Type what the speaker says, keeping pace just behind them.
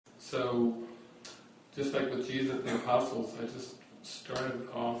So, just like with Jesus and the Apostles, I just started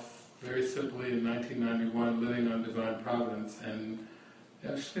off very simply in 1991, living on divine providence, and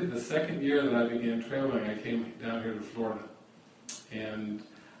actually the second year that I began trailing, I came down here to Florida. And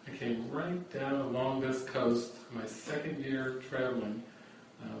I came right down along this coast, my second year traveling,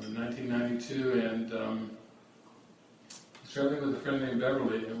 in 1992, and traveling with a friend named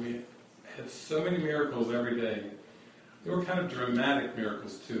Beverly, and we had so many miracles every day. They were kind of dramatic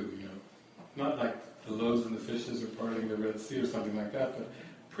miracles too, you know, not like the loaves and the fishes or parting the Red Sea or something like that, but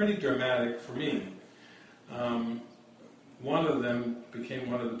pretty dramatic for me. One of them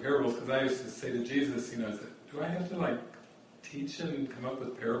became one of the parables, because I used to say to Jesus, you know, do I have to like teach and come up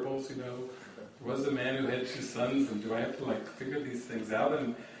with parables, you know? There was a man who had 2 sons, and do I have to like figure these things out? And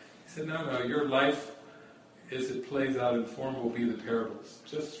he said, no, your life as it plays out in form will be the parables.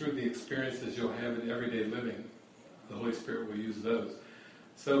 Just through the experiences you'll have in everyday living, the Holy Spirit will use those.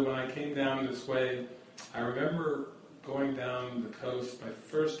 So when I came down this way, I remember going down the coast, my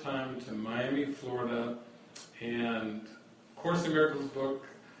first time to Miami, Florida, and Course in Miracles book,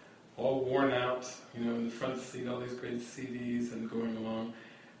 all worn out, you know, in the front seat, all these great CDs and going along.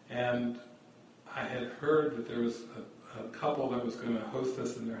 And I had heard that there was a couple that was going to host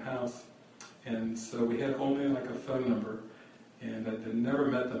us in their house, and so we had only like a phone number, and I had never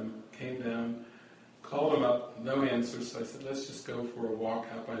met them, came down, called them up, no answer, so I said, let's just go for a walk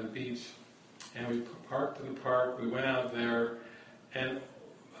out by the beach. And we parked in the park, we went out there, and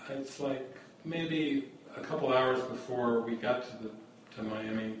it's like maybe a couple hours before we got to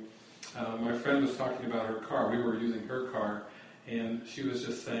Miami, my friend was talking about her car. We were using her car, and she was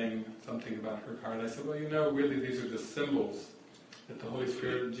just saying something about her car. And I said, well, you know, really these are just symbols that the Holy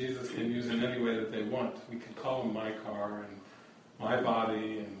Spirit and Jesus can use in any way that they want. We can call them my car and my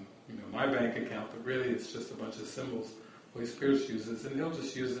body and, you know, my bank account, but really it's just a bunch of symbols the Holy Spirit uses, and He'll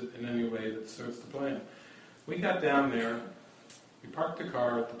just use it in any way that serves the plan. We got down there, we parked the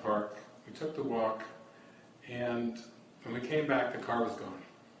car at the park, we took the walk, and when we came back, the car was gone.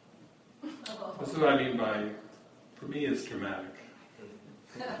 This is what I mean by, for me, it's dramatic.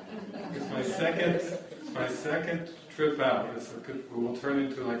 It's my second trip out. It will turn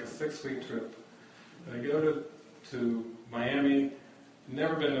into like a 6-week trip. And I go to Miami,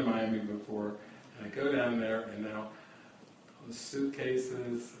 never been to Miami before, and I go down there, and now all the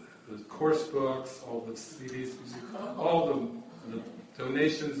suitcases, the course books, all the CDs, all the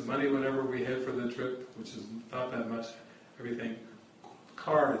donations, money, whatever we had for the trip, which is not that much, everything,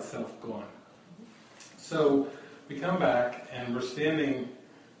 car itself gone. So we come back and we're standing,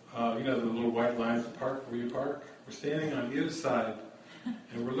 you know the little white lines of park where you park? We're standing on either side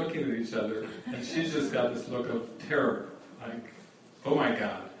and we're looking at each other, and she's just got this look of terror, like, oh my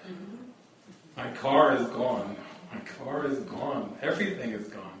God, my car is gone, my car is gone, everything is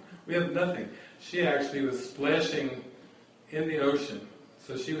gone, we have nothing. She actually was splashing in the ocean,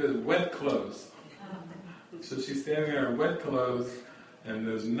 so she was wet clothes. So she's standing there in wet clothes, and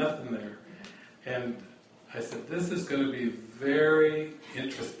there's nothing there. And I said, this is going to be very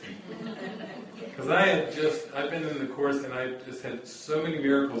interesting. Because I've been in the Course, and I just had so many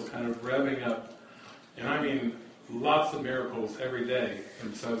miracles kind of revving up. And I mean, lots of miracles every day.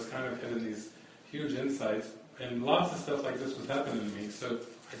 And so I was kind of having these huge insights, and lots of stuff like this was happening to me. So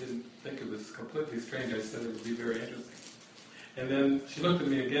I didn't think it was completely strange. I said it would be very interesting. And then she looked at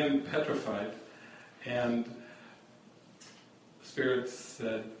me again, petrified, and the Spirit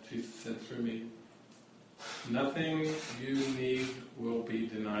said, Jesus said through me, nothing you need will be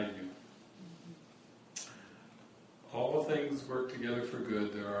denied you. All things work together for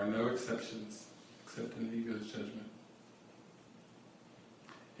good. There are no exceptions, except in the ego's judgment.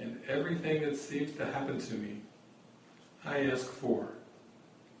 And everything that seems to happen to me, I ask for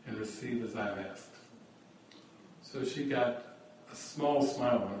and receive as I've asked. So she got a small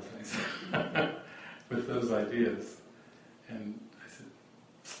smile on her face with those ideas. And I said,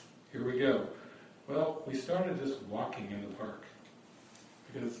 here we go. Well, we started just walking in the park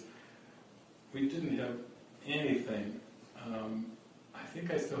because we didn't have anything. I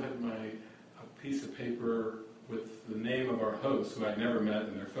think I still had a piece of paper with the name of our host, who I'd never met,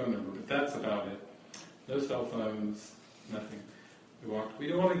 and their phone number, but that's about it. No cell phones, nothing. We walked.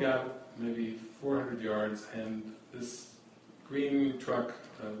 We only got maybe 400 yards, and this green truck,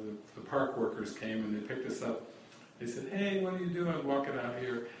 the park workers came and they picked us up. They said, hey, what are you doing walking out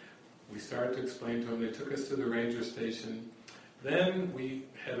here? We started to explain to them. They took us to the ranger station. Then we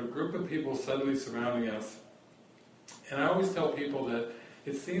had a group of people suddenly surrounding us. And I always tell people that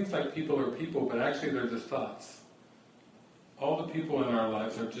it seems like people are people, but actually they're just thoughts. All the people in our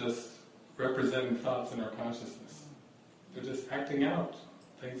lives are just representing thoughts in our consciousness. They're just acting out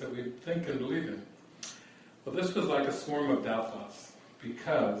things that we think and believe in. Well, this was like a swarm of doubt thoughts,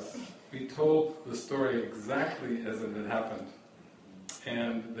 because we told the story exactly as it had happened.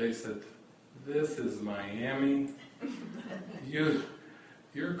 And they said, this is Miami.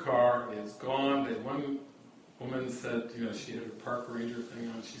 Your car is gone. And one woman said, she had a park ranger thing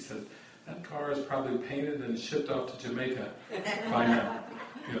on. She said, that car is probably painted and shipped off to Jamaica by now.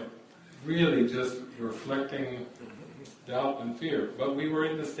 Really just reflecting doubt and fear. But we were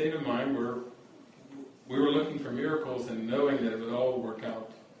in the state of mind where we were looking for miracles and knowing that it would all work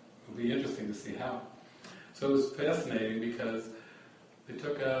out. It would be interesting to see how. So it was fascinating because they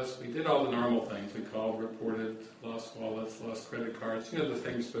took us, we did all the normal things. We called, reported, lost wallets, lost credit cards, the things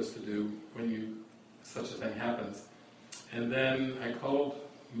you're supposed to do when such a thing happens. And then I called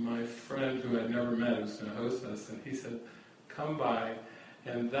my friend who I'd never met, who was going to host us, and he said, come by.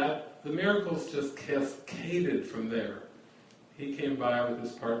 And the miracles just cascaded from there. He came by with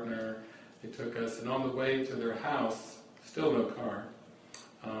his partner, they took us, and on the way to their house, still no car,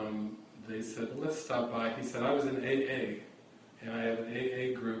 they said, well, let's stop by. He said, I was in AA, and I have an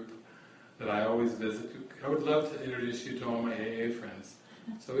AA group that I always visit. I would love to introduce you to all my AA friends.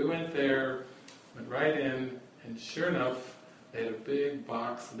 So we went there, went right in, and sure enough, they had a big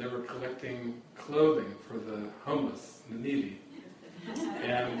box, and they were collecting clothing for the homeless, the needy.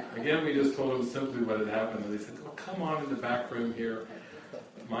 And again, we just told them simply what had happened, and they said, well, come on in the back room here.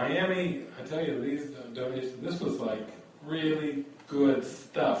 Miami, I tell you, these donations, this was like really good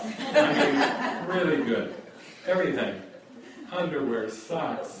stuff. I mean, really good. Everything. Underwear,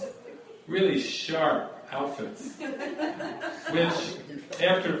 socks, really sharp outfits. Which,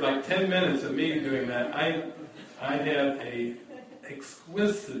 after like 10 minutes of me doing that, I had a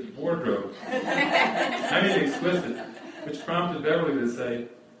exquisite wardrobe. I mean exquisite. Which prompted Beverly to say,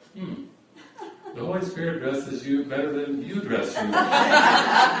 the Holy Spirit dresses you better than you dress you.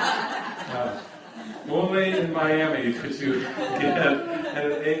 Only in Miami could you get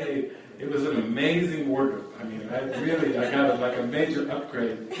it was an amazing wardrobe. I mean, I got like a major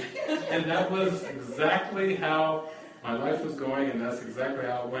upgrade. And that was exactly how my life was going, and that's exactly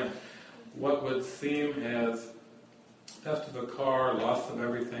how it went. What would seem as theft of a car, loss of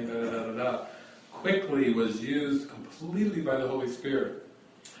everything, quickly was used completely by the Holy Spirit.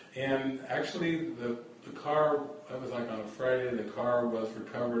 And actually, the car, that was like on a Friday, the car was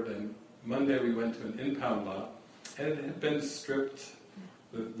recovered, and Monday we went to an impound lot, and it had been stripped,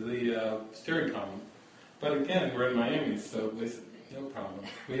 the steering column. But again, we're in Miami, so they said, no problem.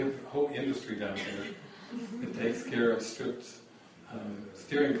 We have a whole industry down here that takes care of stripped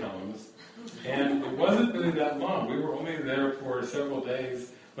steering columns. And it wasn't really that long. We were only there for several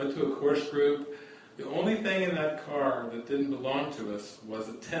days, went to a course group. The only thing in that car that didn't belong to us was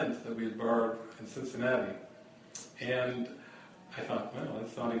a tent that we had borrowed in Cincinnati. And I thought, well,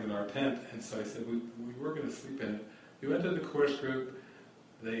 that's not even our tent. And so I said, we were going to sleep in it. We went to the course group.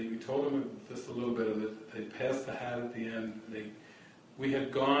 We told them just a little bit of it. They passed the hat at the end. We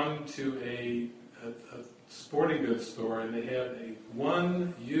had gone to a sporting goods store, and they had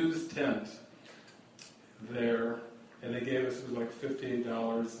one used tent there, and they gave us, it was like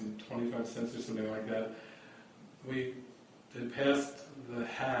 $58.25 or something like that. They passed the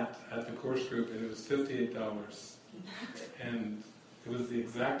hat at the course group, and it was $58. And it was the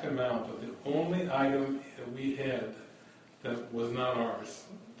exact amount of the only item that we had that was not ours,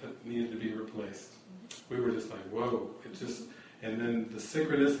 that needed to be replaced. We were just like, whoa, and then the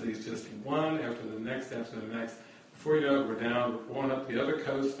synchronicities, just one after the next, after the next. Before you know it, we're going up the other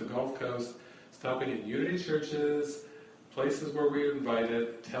coast, the Gulf Coast, stopping at unity churches, places where we were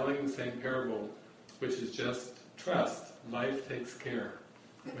invited, telling the same parable, which is just trust. Life takes care.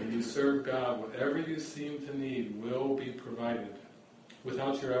 When you serve God, whatever you seem to need will be provided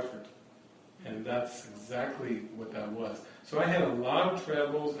without your effort. And that's exactly what that was. So I had a lot of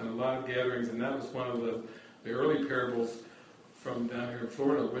travels and a lot of gatherings, and that was one of the early parables from down here in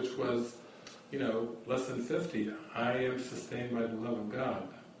Florida, which was, less than 50. I am sustained by the love of God.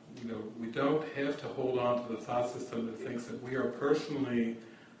 We don't have to hold on to the thought system that thinks that we are personally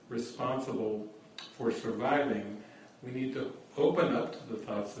responsible for surviving. We need to open up to the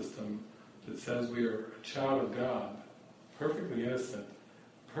thought system that says we are a child of God, perfectly innocent,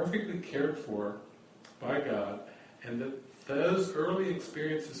 perfectly cared for by God, and that those early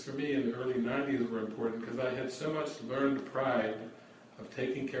experiences for me in the early 90s were important because I had so much learned pride of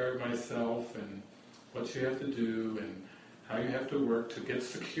taking care of myself and what you have to do and how you have to work to get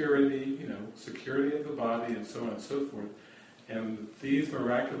security, security of the body and so on and so forth. And these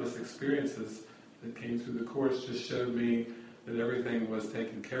miraculous experiences that came through the course just showed me that everything was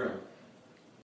taken care of.